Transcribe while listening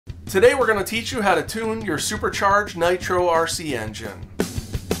Today we're going to teach you how to tune your supercharged nitro RC engine.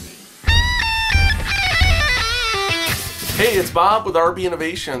 Hey, it's Bob with RB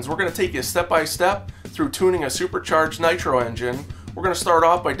Innovations. We're going to take you step by step through tuning a supercharged nitro engine. We're going to start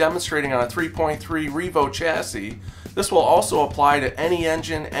off by demonstrating on a 3.3 Revo chassis. This will also apply to any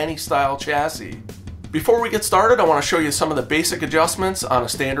engine, any style chassis. Before we get started, I want to show you some of the basic adjustments on a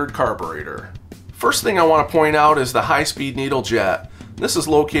standard carburetor. First thing I want to point out is the high-speed needle jet. This is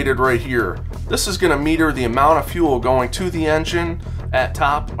located right here. This is going to meter the amount of fuel going to the engine at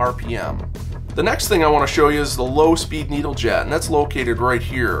top RPM. The next thing I want to show you is the low-speed needle jet, and that's located right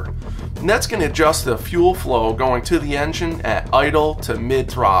here. And that's going to adjust the fuel flow going to the engine at idle to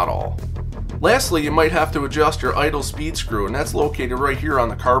mid-throttle. Lastly, you might have to adjust your idle speed screw, and that's located right here on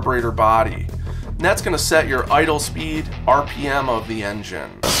the carburetor body. And that's going to set your idle speed RPM of the engine.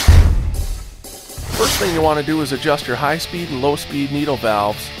 First thing you want to do is adjust your high speed and low speed needle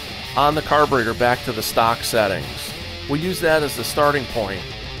valves on the carburetor back to the stock settings. We'll use that as the starting point.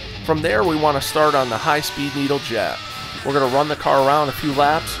 From there we want to start on the high speed needle jet. We're going to run the car around a few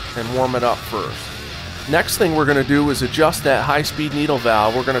laps and warm it up first. Next thing we're going to do is adjust that high speed needle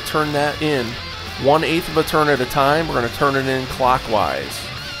valve. We're going to turn that in 1/8 of a turn at a time. We're going to turn it in clockwise.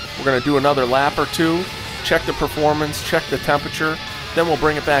 We're going to do another lap or two, check the performance, check the temperature, then we'll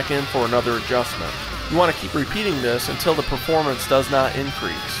bring it back in for another adjustment. You want to keep repeating this until the performance does not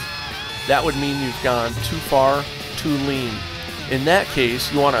increase. That would mean you've gone too far, too lean. In that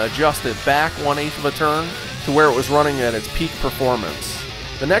case, you want to adjust it back 1/8 of a turn to where it was running at its peak performance.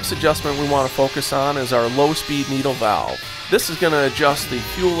 The next adjustment we want to focus on is our low speed needle valve. This is going to adjust the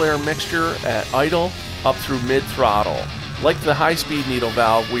fuel air mixture at idle up through mid throttle. Like the high speed needle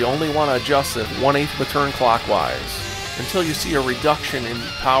valve, we only want to adjust it 1/8 of a turn clockwise until you see a reduction in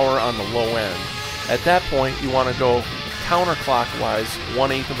power on the low end. At that point, you want to go counterclockwise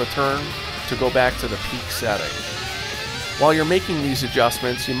 1/8 of a turn to go back to the peak setting. While you're making these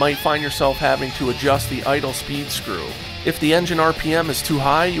adjustments, you might find yourself having to adjust the idle speed screw. If the engine RPM is too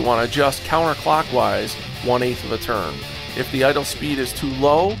high, you want to adjust counterclockwise 1/8 of a turn. If the idle speed is too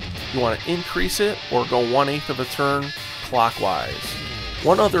low, you want to increase it or go 1/8 of a turn clockwise.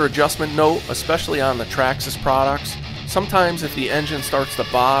 One other adjustment note, especially on the Traxxas products, sometimes if the engine starts to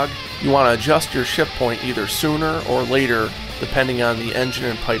bog, you want to adjust your shift point either sooner or later depending on the engine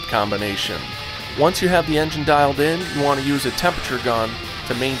and pipe combination. Once you have the engine dialed in, you want to use a temperature gun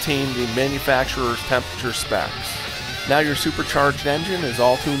to maintain the manufacturer's temperature specs. Now your supercharged engine is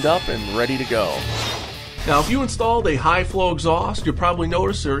all tuned up and ready to go. Now if you installed a high flow exhaust, you'll probably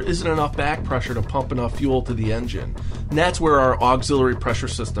notice there isn't enough back pressure to pump enough fuel to the engine. And that's where our auxiliary pressure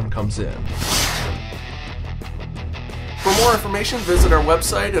system comes in. For more information, visit our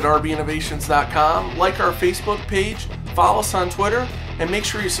website at rbinnovations.com, like our Facebook page, follow us on Twitter, and make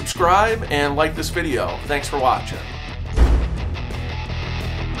sure you subscribe and like this video. Thanks for watching.